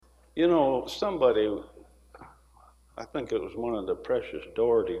You know, somebody, I think it was one of the Precious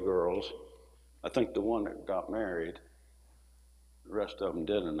Doherty girls, I think the one that got married, the rest of them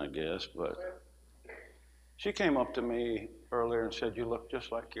didn't, I guess, but she came up to me earlier and said, "You look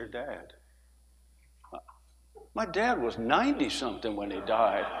just like your dad." My dad was 90-something when he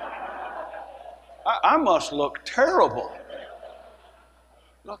died. I must look terrible.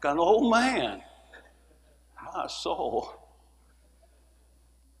 Look, an old man. My soul.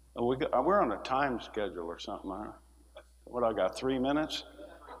 We're on a time schedule or something, huh? What, I got 3 minutes?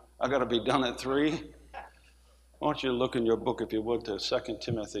 I got to be done at 3? I want you to look in your book, if you would, to 2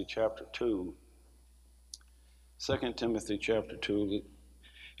 Timothy chapter 2. 2 Timothy chapter 2.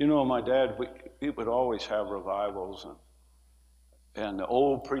 You know, my dad, we would always have revivals, and the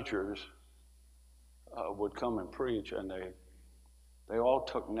old preachers would come and preach, and they all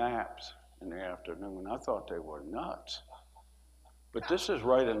took naps in the afternoon. I thought they were nuts. But this is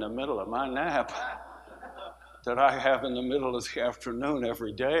right in the middle of my nap that I have in the middle of the afternoon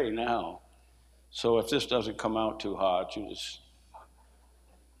every day now. So if this doesn't come out too hot, you just...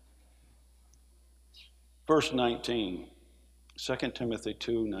 Verse 19, 2 Timothy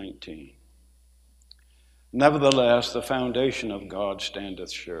 2:19. Nevertheless, the foundation of God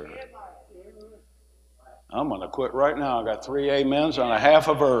standeth sure. I'm going to quit right now. I got 3 amens on a half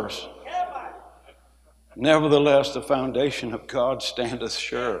a verse. Nevertheless, the foundation of God standeth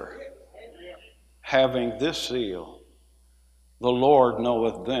sure, having this seal, the Lord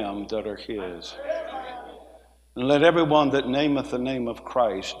knoweth them that are his. And let everyone that nameth the name of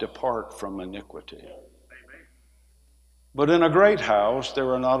Christ depart from iniquity. But in a great house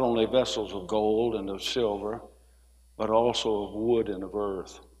there are not only vessels of gold and of silver, but also of wood and of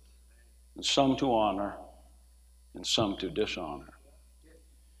earth, and some to honor, and some to dishonor.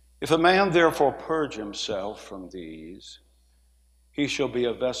 If a man therefore purge himself from these, he shall be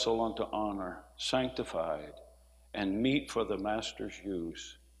a vessel unto honor, sanctified, and meet for the master's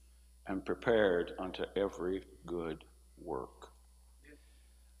use, and prepared unto every good work.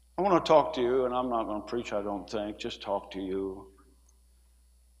 I want to talk to you, and I'm not going to preach, I don't think, just talk to you,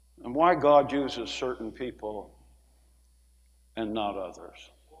 and why God uses certain people and not others.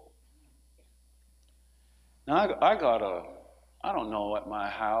 Now, I don't know, at my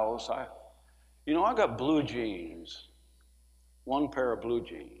house, I got blue jeans, one pair of blue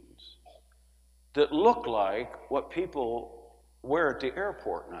jeans, that look like what people wear at the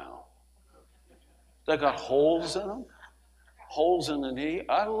airport now. They got holes in them, holes in the knee.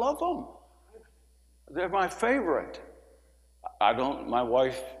 I love them. They're my favorite. My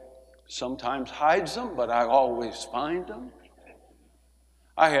wife sometimes hides them, but I always find them.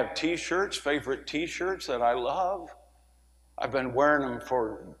 I have t-shirts, favorite t-shirts that I love. I've been wearing them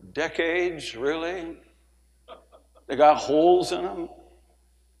for decades, really. They got holes in them.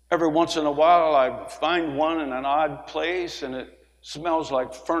 Every once in a while, I find one in an odd place, and it smells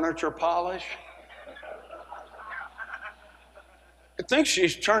like furniture polish. I think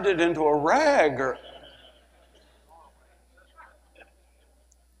she's turned it into a rag.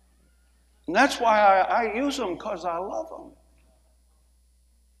 And that's why I use them, because I love them.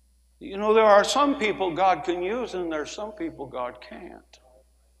 You know, there are some people God can use, and there's some people God can't.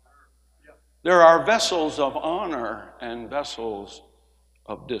 There are vessels of honor and vessels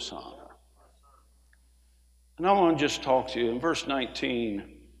of dishonor. And I want to just talk to you. In verse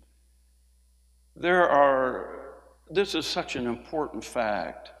 19, this is such an important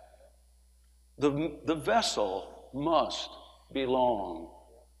fact. The vessel must belong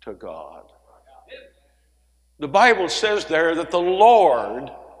to God. The Bible says there that the Lord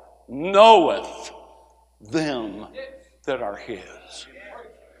knoweth them that are his.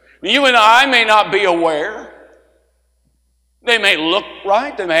 You and I may not be aware. They may look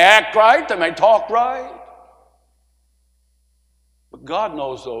right, they may act right, they may talk right. But God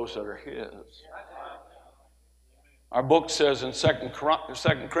knows those that are his. Our book says in 2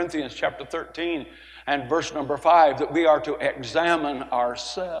 Corinthians chapter 13 and verse number 5 that we are to examine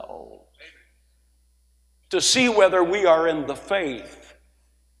ourselves to see whether we are in the faith.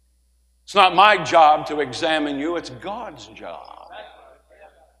 It's not my job to examine you, it's God's job.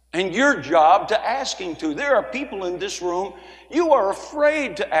 And your job to ask him to. There are people in this room, you are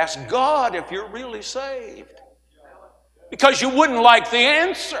afraid to ask God if you're really saved, because you wouldn't like the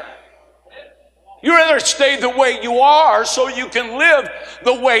answer. You'd rather stay the way you are so you can live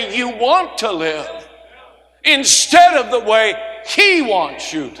the way you want to live instead of the way he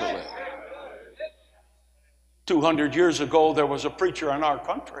wants you to live. 200 years ago, there was a preacher in our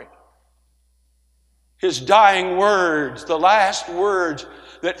country. His dying words, the last words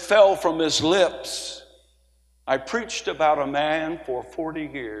that fell from his lips, I preached about a man for 40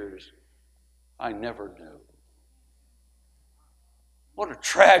 years I never knew. What a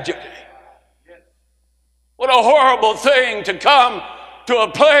tragedy. What a horrible thing to come to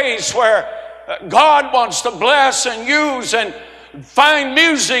a place where God wants to bless and use and find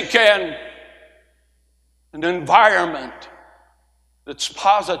music and an environment that's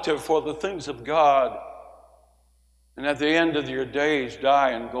positive for the things of God, and at the end of your days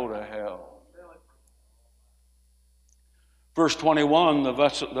die and go to hell. Verse 21,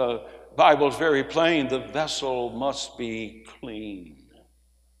 the Bible is very plain. The vessel must be clean,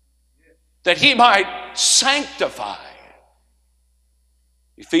 that he might sanctify.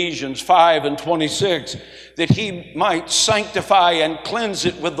 Ephesians 5:26, that he might sanctify and cleanse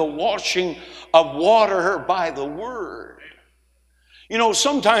it with the washing of water by the word. You know,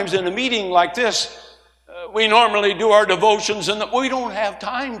 sometimes in a meeting like this, we normally do our devotions and we don't have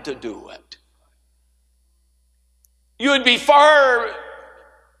time to do it. You would be far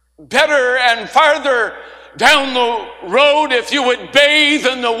better and farther down the road if you would bathe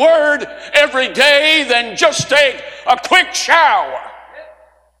in the Word every day than just take a quick shower.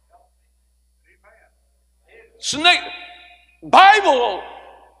 So Bible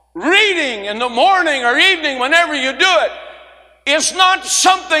reading in the morning or evening, whenever you do it, is not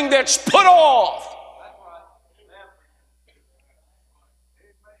something that's put off.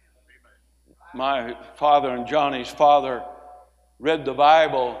 My father and Johnny's father read the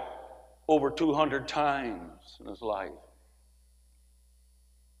Bible over 200 times in his life.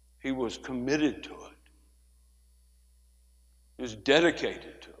 He was committed to it. He was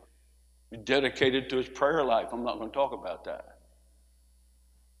dedicated to it. He was dedicated to his prayer life. I'm not going to talk about that.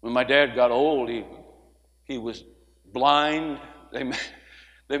 When my dad got old, he was blind.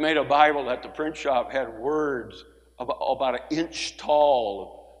 They made a Bible at the print shop, had words about an inch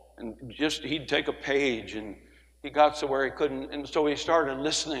tall. And just he'd take a page, and he got to where he couldn't. And so he started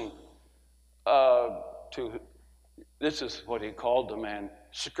listening to, this is what he called the man,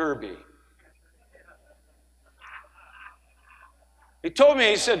 scurvy. He told me,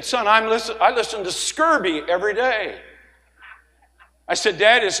 he said, son, I listen to scurvy every day. I said,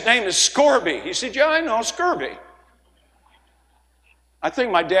 Dad, his name is Scorby. He said, yeah, I know, scurvy. I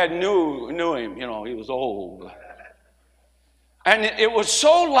think my dad knew him, you know, he was old. And it was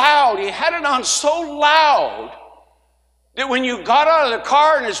so loud, he had it on so loud, that when you got out of the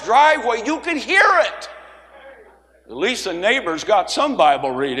car in his driveway, you could hear it. At least the neighbors got some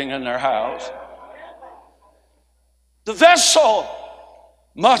Bible reading in their house. The vessel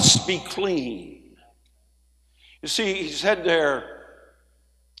must be clean. You see, he said there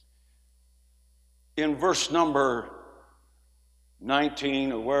in verse number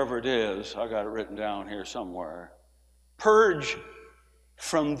 19 or wherever it is, I got it written down here somewhere, purge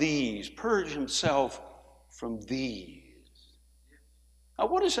from these, purge himself from these. Now,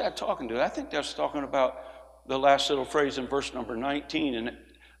 what is that talking to? I think that's talking about the last little phrase in verse number 19, and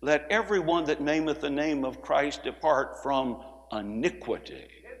let everyone that nameth the name of Christ depart from iniquity.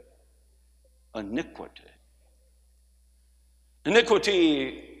 Iniquity.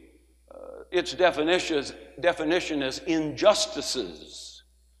 Iniquity, its definition is injustices,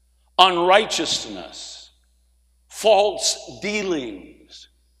 unrighteousness, false dealings,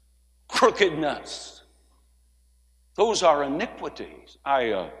 crookedness. Those are iniquities.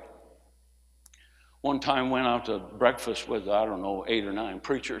 I one time went out to breakfast with, 8 or 9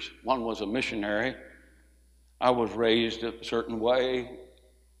 preachers. One was a missionary. I was raised a certain way.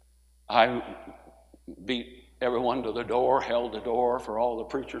 I beat everyone to the door, held the door for all the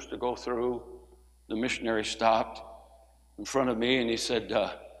preachers to go through. The missionary stopped in front of me and he said,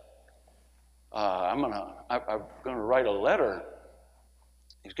 I'm gonna write a letter.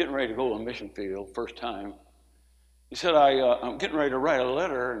 He's getting ready to go to a mission field, first time. He said, I'm getting ready to write a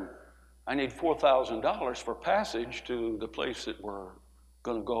letter and I need $4,000 for passage to the place that we're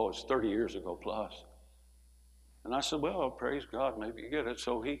going to go. It's 30 years ago plus. And I said, well, praise God, maybe you get it.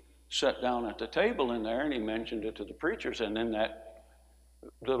 So he sat down at the table in there and he mentioned it to the preachers. And in that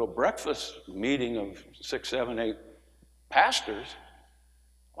little breakfast meeting of 6, 7, 8 pastors,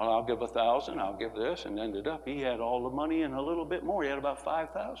 well, I'll give 1,000, I'll give this, and ended up he had all the money and a little bit more. He had about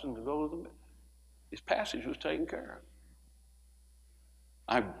 5,000 to go to the. His passage was taken care of.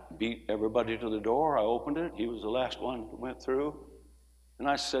 I beat everybody to the door. I opened it. He was the last one who went through. And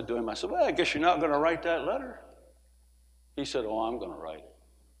I said to him, I said, well, I guess you're not going to write that letter. He said, oh, I'm going to write it.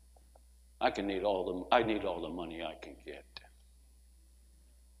 I need all the money I can get.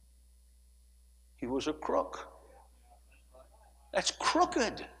 He was a crook. That's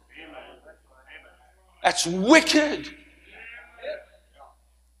crooked. That's wicked.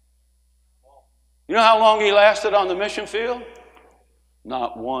 You know how long he lasted on the mission field?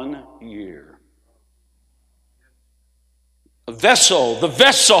 Not 1 year. The vessel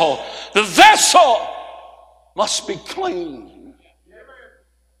must be clean.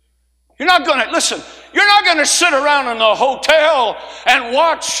 You're not going to sit around in the hotel and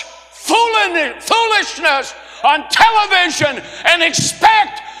watch foolishness on television and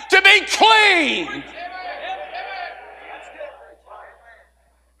expect to be clean.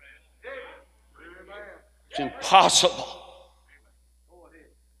 It's impossible.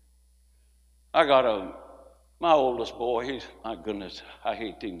 My oldest boy, my goodness, I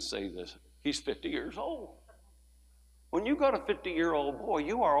hate to even say this, he's 50 years old. When you got a 50-year-old boy,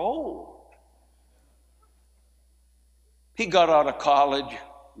 you are old. He got out of college,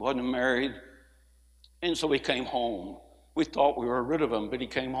 wasn't married, and so he came home. We thought we were rid of him, but he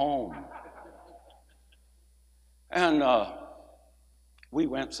came home. And we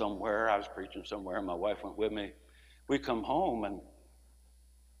went somewhere. I was preaching somewhere, and my wife went with me. We come home, and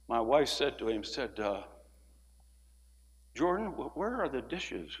my wife said to him, Jordan, where are the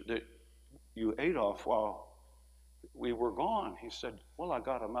dishes that you ate off while we were gone? He said, well, I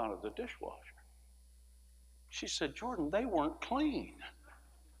got them out of the dishwasher. She said, Jordan, they weren't clean.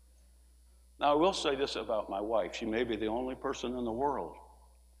 Now, I will say this about my wife. She may be the only person in the world.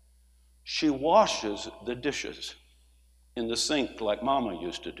 She washes the dishes in the sink like Mama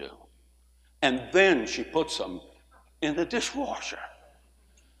used to do. And then she puts them in the dishwasher.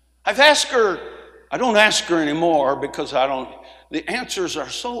 I've asked her, I don't ask her anymore because the answers are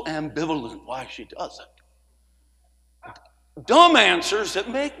so ambivalent why she does it. Dumb answers that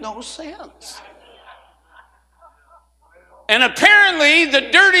make no sense. And apparently the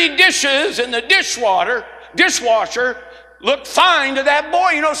dirty dishes in the dishwasher look fine to that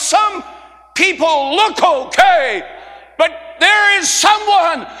boy. You know, some people look okay, but there is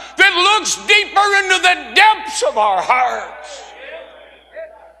someone that looks deeper into the depths of our hearts.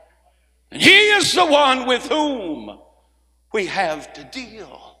 And he is the one with whom we have to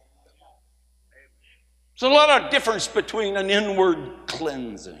deal. There's a lot of difference between an inward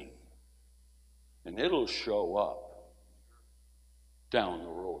cleansing, and it'll show up down the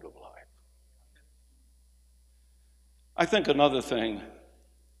road of life. I think another thing,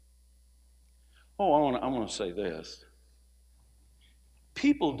 I want to say this.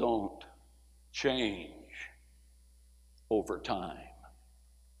 People don't change over time.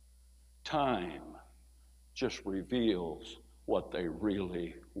 Time just reveals what they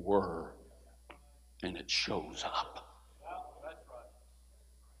really were, and it shows up.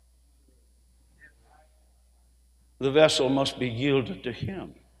 The vessel must be yielded to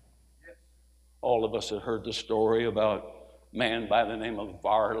him. All of us have heard the story about a man by the name of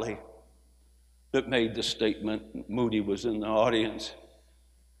Varley that made the statement. Moody was in the audience.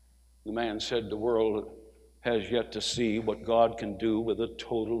 The man said, the world has yet to see what God can do with a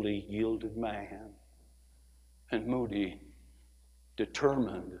totally yielded man. And Moody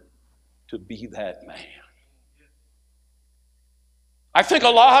determined to be that man. I think a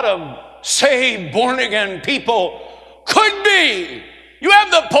lot of saved, born-again people could be. You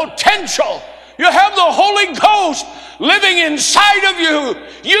have the potential. You have the Holy Ghost living inside of you.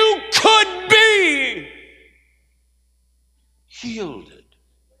 You could be yielded.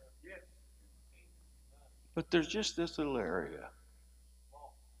 But there's just this little area.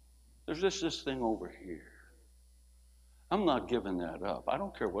 There's just this thing over here. I'm not giving that up. I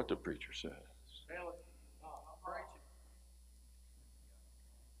don't care what the preacher says.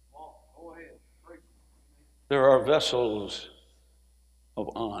 There are vessels of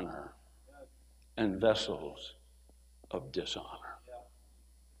honor and vessels of dishonor.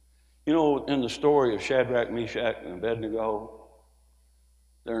 You know, in the story of Shadrach, Meshach, and Abednego,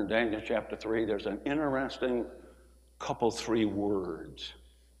 there in Daniel chapter 3, there's an interesting three words.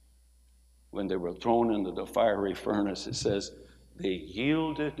 When they were thrown into the fiery furnace, it says, they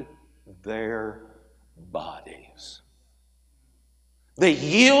yielded their bodies. They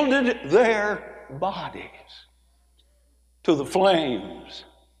yielded their bodies to the flames.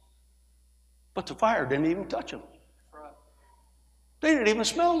 But the fire didn't even touch them. They didn't even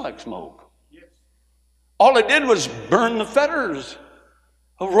smell like smoke. All it did was burn the fetters,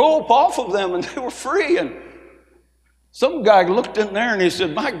 a rope off of them, and they were free. And some guy looked in there and he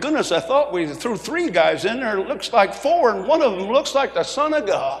said, my goodness, I thought we threw 3 guys in there. It looks like 4, and one of them looks like the Son of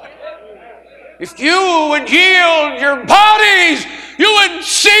God. If you would yield your bodies, you would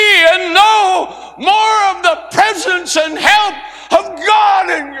see and know more of the presence and help of God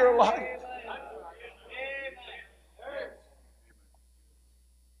in your life.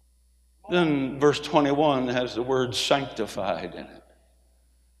 Then verse 21 has the word sanctified in it.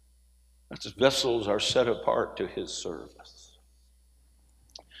 That's vessels are set apart to his service.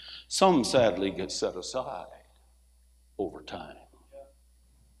 Some sadly get set aside over time.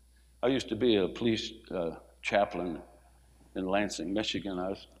 I used to be a police chaplain in Lansing, Michigan. I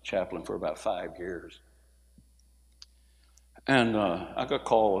was chaplain for about 5 years. And I got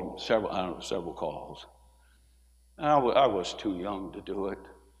called several calls. And I was too young to do it.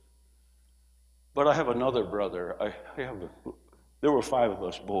 But I have another brother. There were 5 of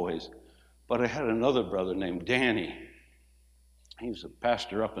us boys, but I had another brother named Danny. He's a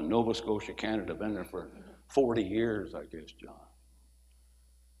pastor up in Nova Scotia, Canada, been there for 40 years, I guess, John.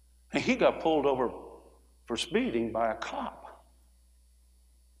 And he got pulled over for speeding by a cop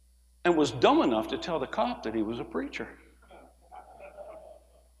and was dumb enough to tell the cop that he was a preacher.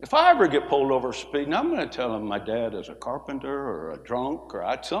 If I ever get pulled over speeding, I'm going to tell him my dad is a carpenter or a drunk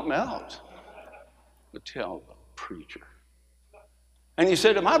or something else. But tell the preacher. And he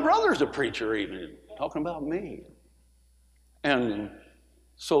said, my brother's a preacher even, talking about me. And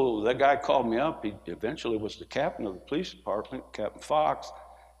so that guy called me up. He eventually was the captain of the police department, Captain Fox.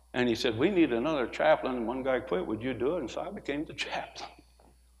 And he said, we need another chaplain. And one guy quit. Would you do it? And so I became the chaplain.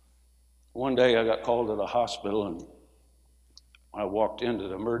 One day I got called to the hospital, and when I walked into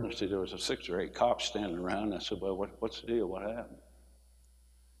the emergency, there was 6 or 8 cops standing around. And I said, well, what's the deal? What happened?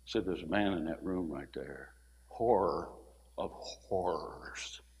 He said, there's a man in that room right there. Horror of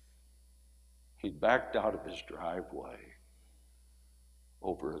horrors. He backed out of his driveway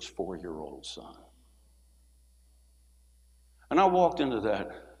over his 4-year-old son. And I walked into that.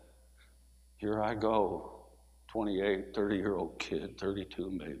 Here I go, 28, 30-year-old kid,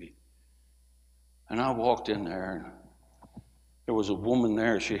 32 maybe. And I walked in there, and there was a woman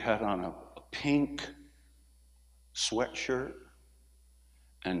there. She had on a pink sweatshirt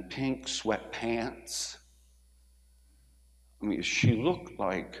and pink sweatpants. I mean, she looked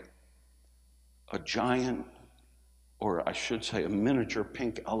like a giant, or I should say a miniature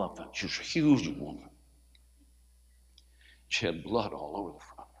pink elephant. She was a huge woman. She had blood all over the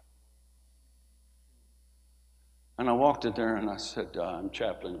front. And I walked in there and I said, I'm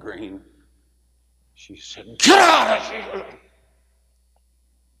Chaplain Green. She said, get out of here.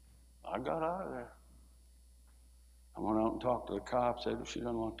 I got out of there. I went out and talked to the cops, said, if she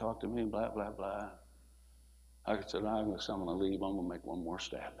doesn't want to talk to me, blah, blah, blah. I said, I'm going to leave. I'm going to make one more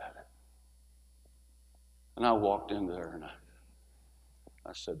stab at it. And I walked in there and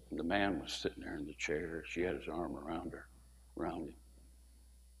I said, the man was sitting there in the chair. She had his arm around him.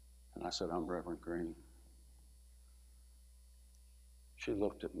 And I said, I'm Reverend Green. She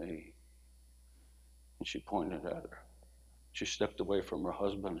looked at me and she pointed at her. She stepped away from her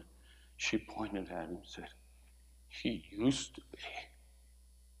husband. She pointed at him and said, he used to be.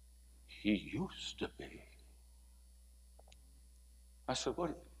 He used to be. I said,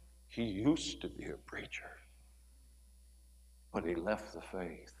 what? He used to be a preacher, but he left the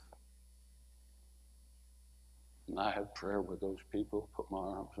faith. And I had prayer with those people, put my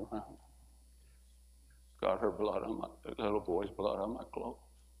arms around them. Got her blood on the little boy's blood on my clothes.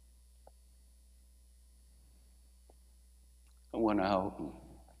 I went out and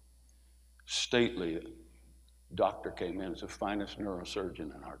stately, the doctor came in as the finest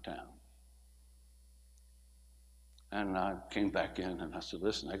neurosurgeon in our town. And I came back in and I said,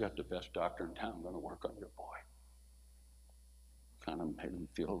 listen, I got the best doctor in town. I'm going to work on your boy. Kind of made him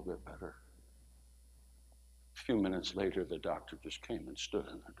feel a little bit better. A few minutes later, the doctor just came and stood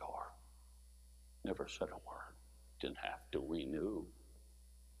in the door. Never said a word. Didn't have to. We knew.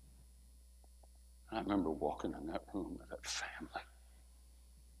 And I remember walking in that room with that family.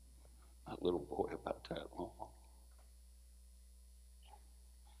 That little boy about that long.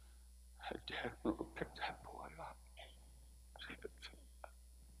 Her dad never picked that boy up.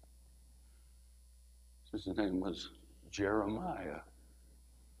 His name was Jeremiah.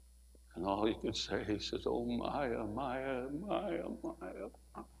 And all he could say, he says, oh, Maya, Maya, Maya, Maya.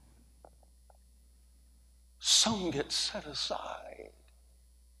 Some get set aside.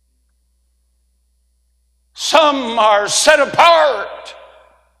 Some are set apart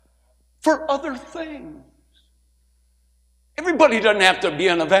for other things. Everybody doesn't have to be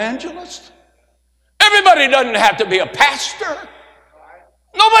an evangelist. Everybody doesn't have to be a pastor.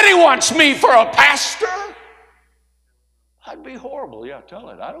 Nobody wants me for a pastor. I'd be horrible. Yeah, tell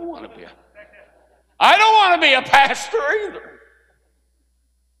it. I don't want to be a pastor either.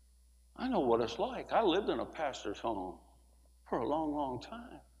 I know what it's like. I lived in a pastor's home for a long, long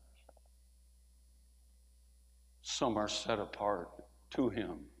time. Some are set apart to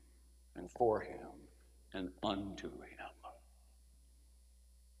him and for him and unto him.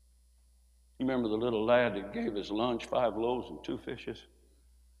 You remember the little lad that gave his lunch 5 loaves and 2 fishes?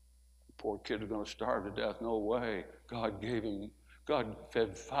 Poor kid is going to starve to death. No way. God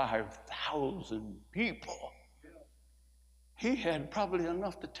fed 5,000 people. He had probably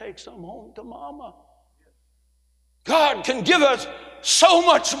enough to take some home to mama. God can give us so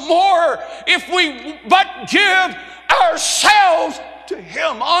much more if we but give ourselves to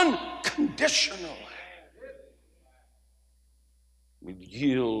Him unconditionally. We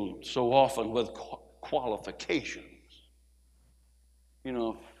yield so often with qualifications. You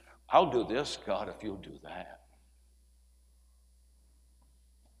know, I'll do this, God, if you'll do that.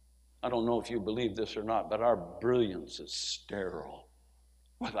 I don't know if you believe this or not, but our brilliance is sterile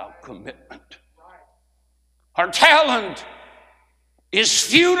without commitment. Our talent is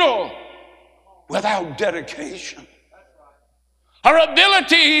futile without dedication. Our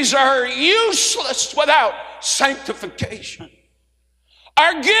abilities are useless without sanctification.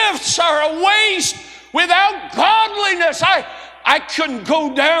 Our gifts are a waste without godliness. I couldn't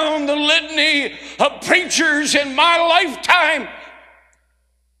go down the litany of preachers in my lifetime.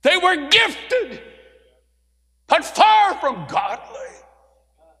 They were gifted, but far from godly.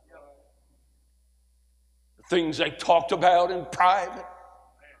 The things they talked about in private,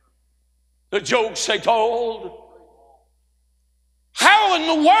 the jokes they told. How in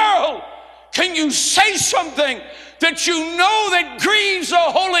the world can you say something that you know that grieves the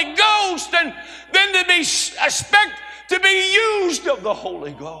Holy Ghost and then to expect to be used of the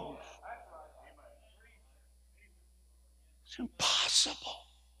Holy Ghost? It's impossible.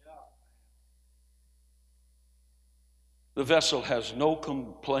 The vessel has no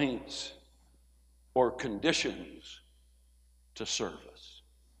complaints or conditions to service.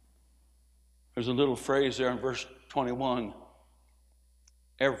 There's a little phrase there in verse 21.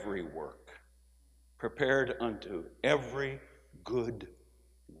 Every work, prepared unto every good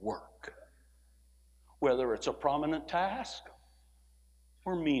work. Whether it's a prominent task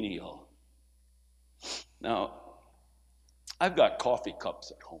or menial. Now, I've got coffee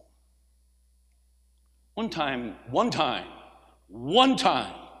cups at home. One time,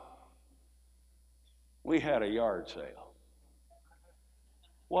 we had a yard sale.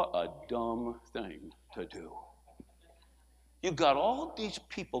 What a dumb thing to do. You've got all these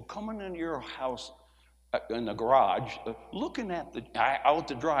people coming into your house in the garage, looking at out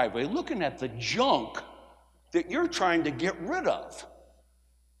the driveway, looking at the junk that you're trying to get rid of.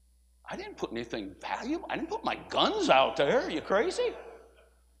 I didn't put anything valuable. I didn't put my guns out there. Are you crazy?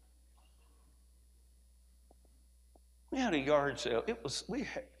 We had a yard sale.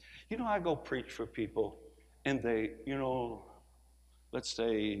 I go preach for people, and they, let's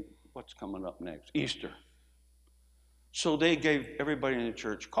say, what's coming up next? Easter. So they gave everybody in the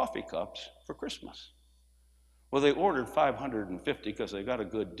church coffee cups for Christmas. Well, they ordered 550 because they got a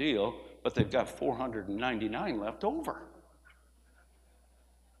good deal, but they've got 499 left over.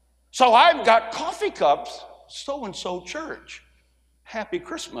 So I've got coffee cups, so-and-so church. Happy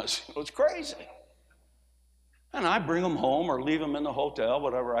Christmas. It was crazy. And I bring them home or leave them in the hotel,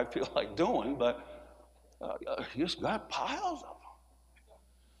 whatever I feel like doing, but you just got piles of them.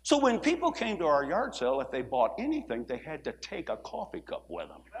 So when people came to our yard sale, if they bought anything, they had to take a coffee cup with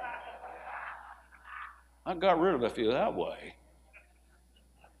them. I got rid of a few that way.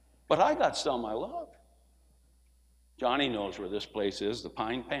 But I got some I love. Johnny knows where this place is, the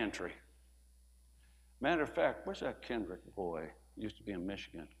Pine Pantry. Matter of fact, where's that Kendrick boy? He used to be in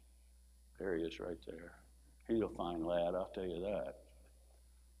Michigan. There he is right there. He's a fine lad, I'll tell you that.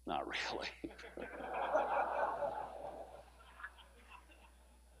 Not really.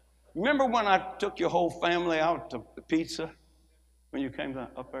 Remember when I took your whole family out to pizza when you came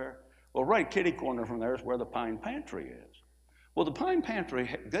up there? Well, right kitty corner from there is where the Pine Pantry is. Well, the Pine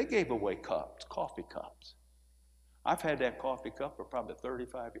Pantry, they gave away cups, coffee cups. I've had that coffee cup for probably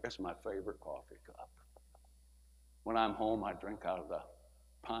 35 years. That's my favorite coffee cup. When I'm home, I drink out of the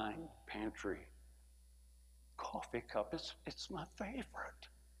Pine Pantry coffee cup. It's my favorite.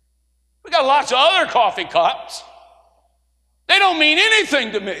 We got lots of other coffee cups. They don't mean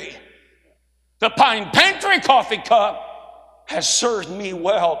anything to me. The Pine Pantry coffee cup has served me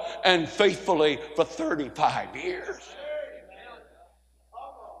well and faithfully for 35 years.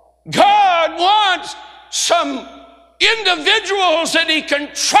 God wants some individuals that He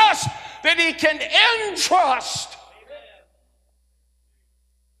can trust, that He can entrust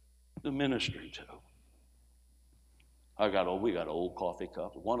the ministry to. We got old coffee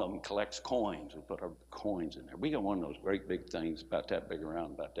cups. One of them collects coins. We put our coins in there. We got one of those great big things about that big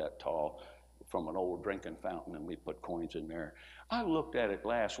around, about that tall, from an old drinking fountain, and we put coins in there. I looked at it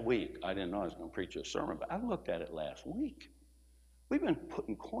last week. I didn't know I was going to preach a sermon, but I looked at it last week. We've been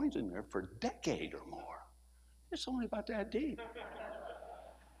putting coins in there for a decade or more. It's only about that deep.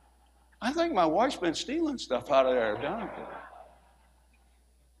 I think my wife's been stealing stuff out of there.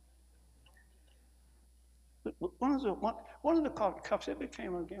 One of the cups, it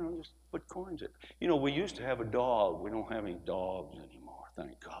became, just put coins in. We used to have a dog. We don't have any dogs anymore,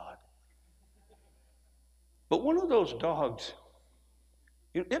 thank God. But one of those dogs,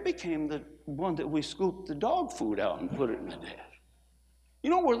 it became the one that we scooped the dog food out and put it in the dish. You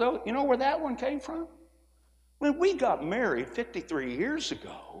know where that one came from? When we got married 53 years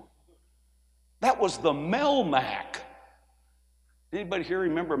ago, that was the Melmac. Anybody here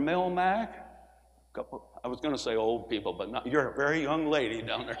remember Melmac? I was going to say old people, but not. You're a very young lady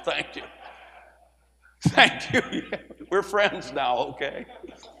down there. Thank you. Thank you. We're friends now, okay?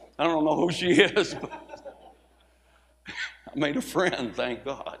 I don't know who she is, but I made a friend, thank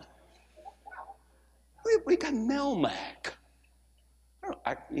God. We got Melmac.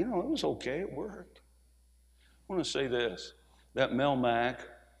 It was okay. It worked. I want to say this. That Melmac,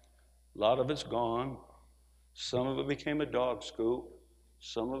 a lot of it's gone. Some of it became a dog scoop.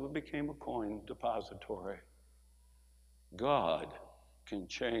 Some of it became a coin depository. God can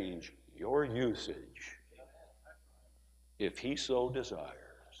change your usage if he so desires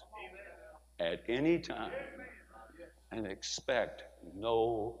at any time, and expect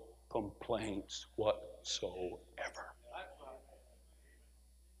no complaints whatsoever.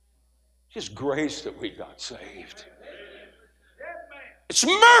 Just grace that we got saved. It's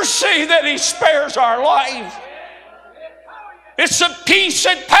mercy that he spares our life. It's a peace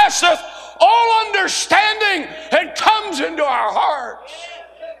that passeth all understanding that comes into our hearts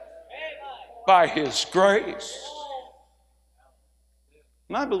by his grace.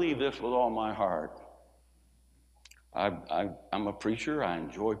 And I believe this with all my heart. I'm a preacher. I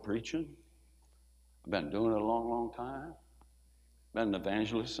enjoy preaching. I've been doing it a long, long time. Been an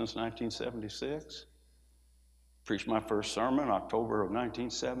evangelist since 1976. Preached my first sermon in October of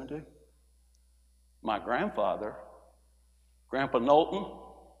 1970. My grandfather, Grandpa Knowlton,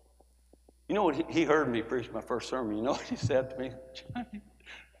 you know what he heard me preach my first sermon. You know what he said to me?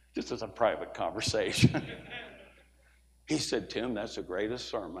 This is a private conversation. He said, "Tim, that's the greatest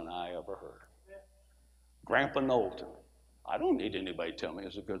sermon I ever heard." Grandpa Knowlton. I don't need anybody to tell me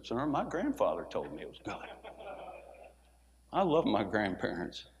it's a good sermon. My grandfather told me it was good. I love my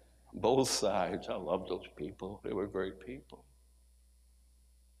grandparents. Both sides. I love those people. They were great people.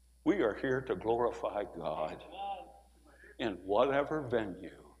 We are here to glorify God in whatever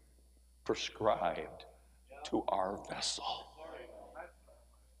venue prescribed to our vessel.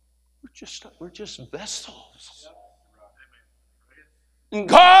 We're just vessels. And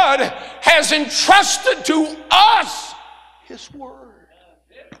God has entrusted to us his word.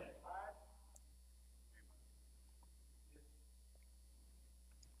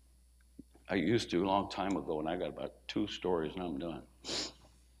 I used to a long time ago, and I got about 2 stories and I'm done.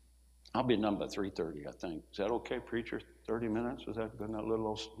 I'll be done by 3:30, I think. Is that okay, preacher? 30 minutes? Is that good? A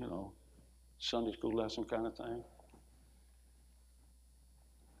little, Sunday school lesson kind of thing?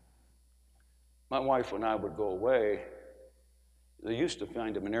 My wife and I would go away. They used to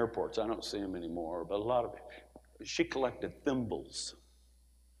find them in airports. I don't see them anymore, but a lot of it. She collected thimbles.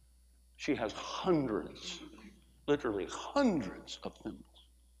 She has hundreds, literally hundreds of thimbles.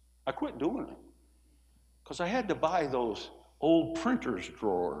 I quit doing it because I had to buy those old printer's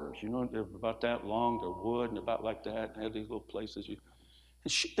drawers. They're about that long, they're wood and about like that. They have these little places.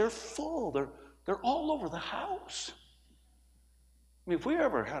 They're full. They're all over the house. I mean, if we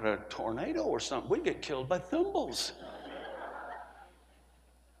ever had a tornado or something, we'd get killed by thimbles.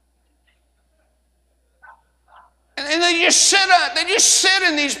 And they just sit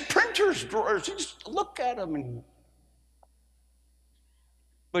in these printer's drawers. You just look at them.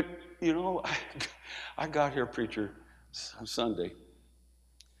 But, I got here, preacher, Sunday,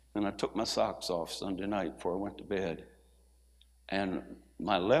 and I took my socks off Sunday night before I went to bed. And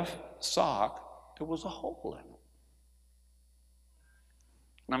my left sock, there was a hole in it.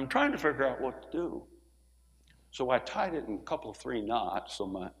 And I'm trying to figure out what to do. So I tied it in a couple of 3 knots so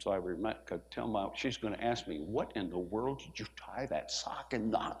I could tell she's going to ask me, what in the world did you tie that sock in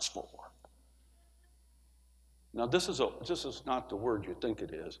knots for? Now, this is not the word you think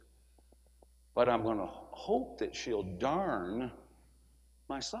it is, but I'm going to hope that she'll darn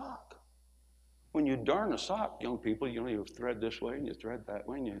my sock. When you darn a sock, young people, you thread this way and you thread that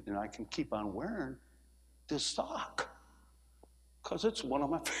way, and I can keep on wearing this sock because it's one of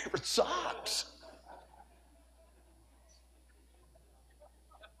my favorite socks.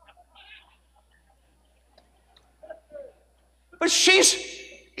 But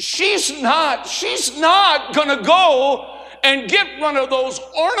she's not going to go and get one of those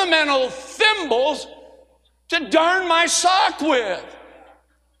ornamental thimbles to darn my sock with.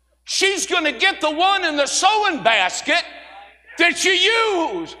 she's going to get the one in the sewing basket that you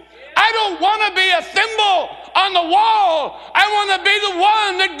use. I don't want to be a thimble on the wall. I want to be the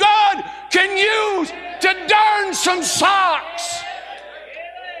one that God can use to darn some socks.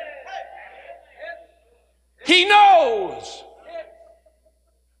 He knows.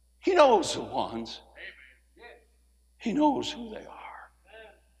 He knows the ones. He knows who they are.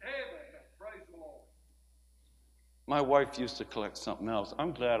 My wife used to collect something else.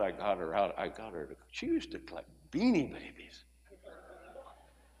 I'm glad I got her out. She used to collect Beanie Babies.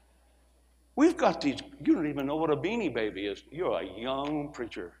 We've got these, you don't even know what a Beanie Baby is. You're a young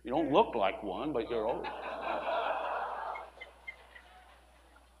preacher. You don't look like one, but you're old.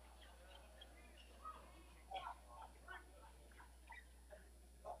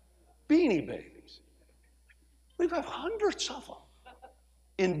 Beanie Babies. We have hundreds of them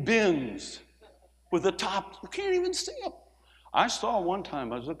in bins with the top. You can't even see them. I saw one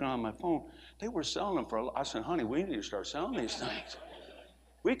time, I was looking on my phone, they were selling them for, I said, honey, we need to start selling these things.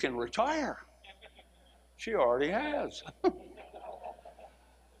 We can retire. She already has.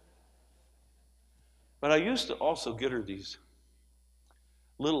 But I used to also get her these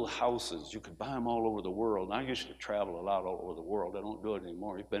little houses. You could buy them all over the world. And I used to travel a lot all over the world. I don't do it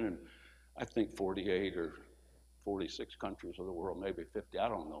anymore. I've been in, I think, 48 or 46 countries of the world, maybe 50. I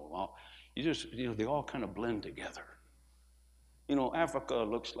don't know. They all kind of blend together. Africa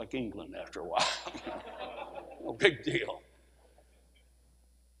looks like England after a while. No big deal.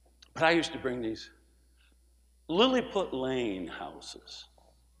 But I used to bring these Lilliput Lane houses.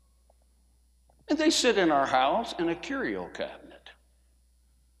 And they sit in our house in a curio cabinet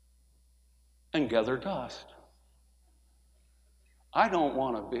and gather dust. I don't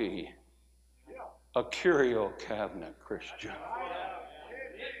want to be a curio cabinet Christian.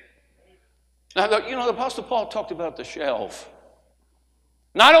 Now, the Apostle Paul talked about the shelf.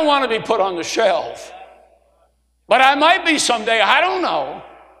 Now, I don't want to be put on the shelf, but I might be someday. I don't know.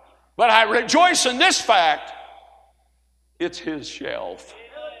 But I rejoice in this fact. It's his shelf.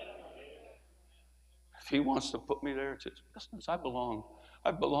 If he wants to put me there, it's his business. I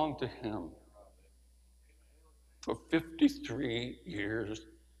belong to him for 53 years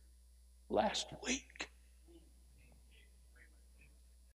last week.